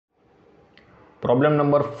Problem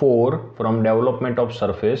number 4 from development of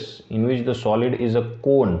surface in which the solid is a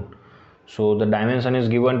cone. So the dimension is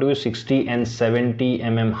given to you 60 and 70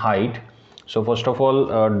 mm height. So first of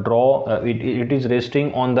all, draw it is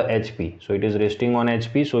resting on the HP. So it is resting on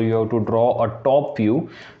HP. So you have to draw a top view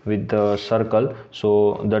with the circle.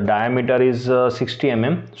 So the diameter is 60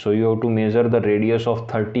 mm. So you have to measure the radius of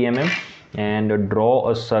 30 mm and draw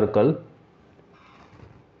a circle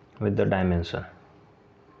with the dimension.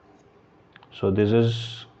 So this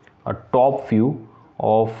is a top view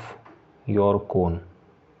of your cone.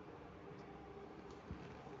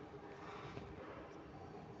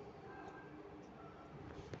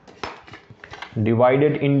 Divide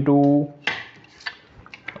it into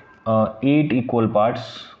 8 equal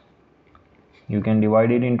parts. You can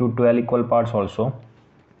divide it into 12 equal parts also.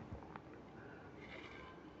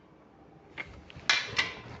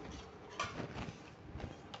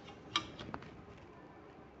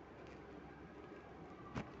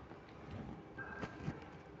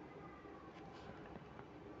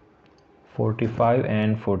 (45)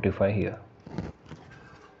 and 45 here.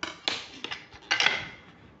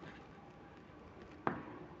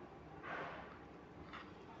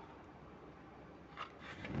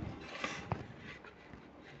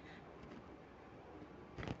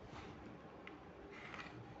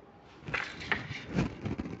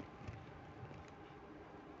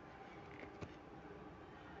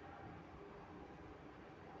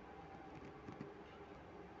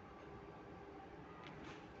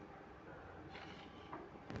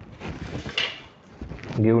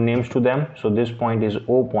 Give names to them. So this point is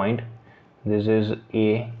O point, this is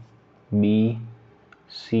A, B,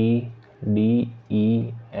 C, D,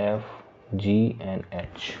 E, F, G and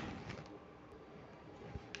H.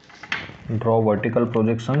 Draw vertical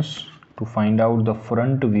projections to find out the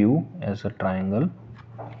front view as a triangle.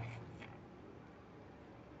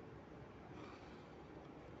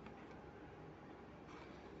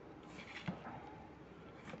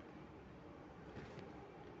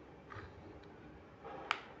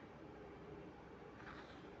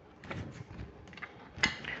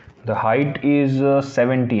 The height is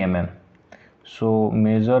 70 mm. So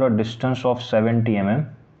measure a distance of 70 mm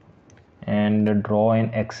and draw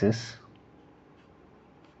an axis.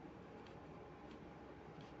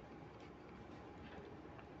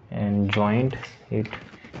 And joint it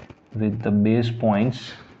with the base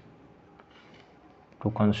points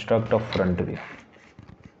to construct a front view.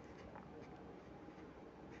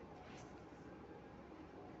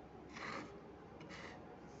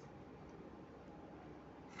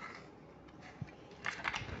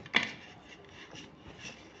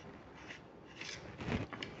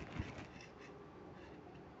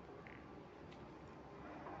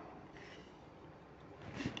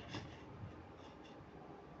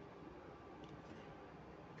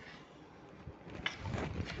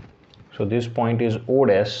 So this point is O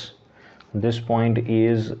dash, this point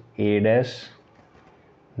is A dash,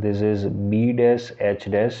 this is B dash,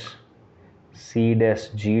 H dash, C dash,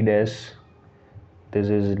 G dash, this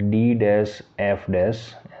is D dash, F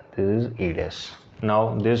dash, and this is E dash.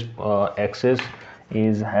 Now this axis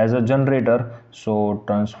has a generator, so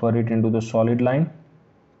transfer it into the solid line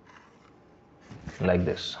like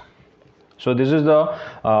this. So this is the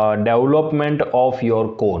development of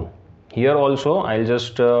your cone. Here also I'll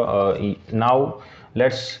just now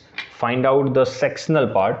let's find out the sectional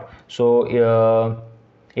part. So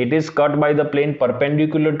it is cut by the plane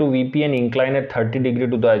perpendicular to VP and inclined at 30 degree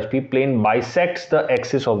to the HP. Plane bisects the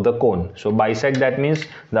axis of the cone. So bisect, that means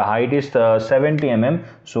the height is 70 mm.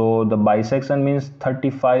 So the bisection means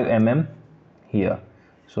 35 mm here.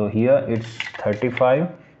 So here it's 35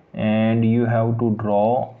 and you have to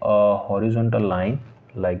draw a horizontal line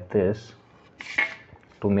like this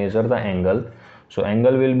to measure the angle. So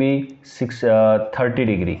angle will be 30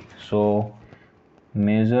 degree. So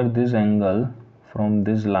measure this angle from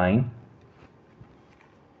this line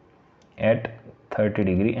at 30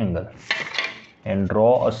 degree angle and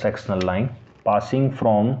draw a sectional line passing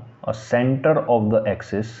from a center of the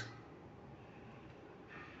axis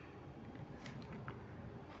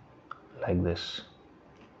like this.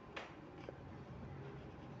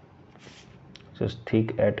 Just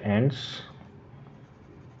thick at ends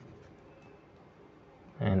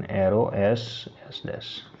and arrow S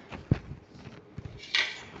dash.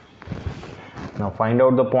 Now find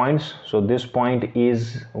out the points. So this point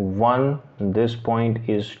is 1, this point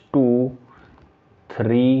is 2,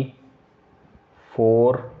 3,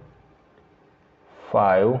 4,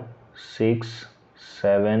 5, 6,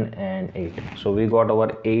 7 and 8. So we got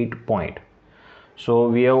our 8 point. So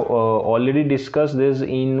we have already discussed this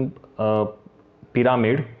in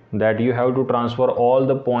pyramid. that you have to transfer all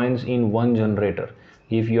the points in one generator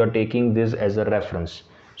if you are taking this as a reference.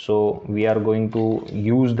 So we are going to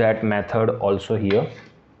use that method also here.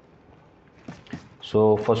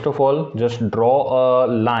 So first of all, just draw a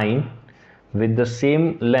line with the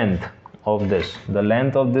same length of this. The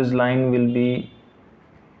length of this line will be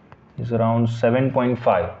is around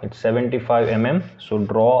 7.5. It's 75 mm. So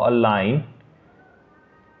draw a line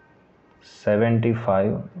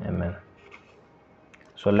 75 mm.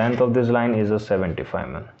 So length of this line is a 75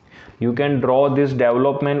 mm. You can draw this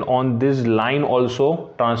development on this line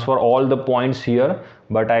also, transfer all the points here,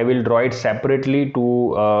 but I will draw it separately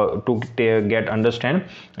to get understand,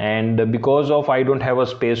 and because of I don't have a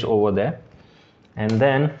space over there. And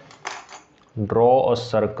then draw a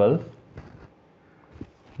circle,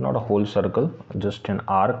 not a whole circle, just an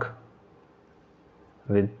arc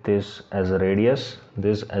with this as a radius,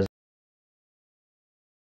 this as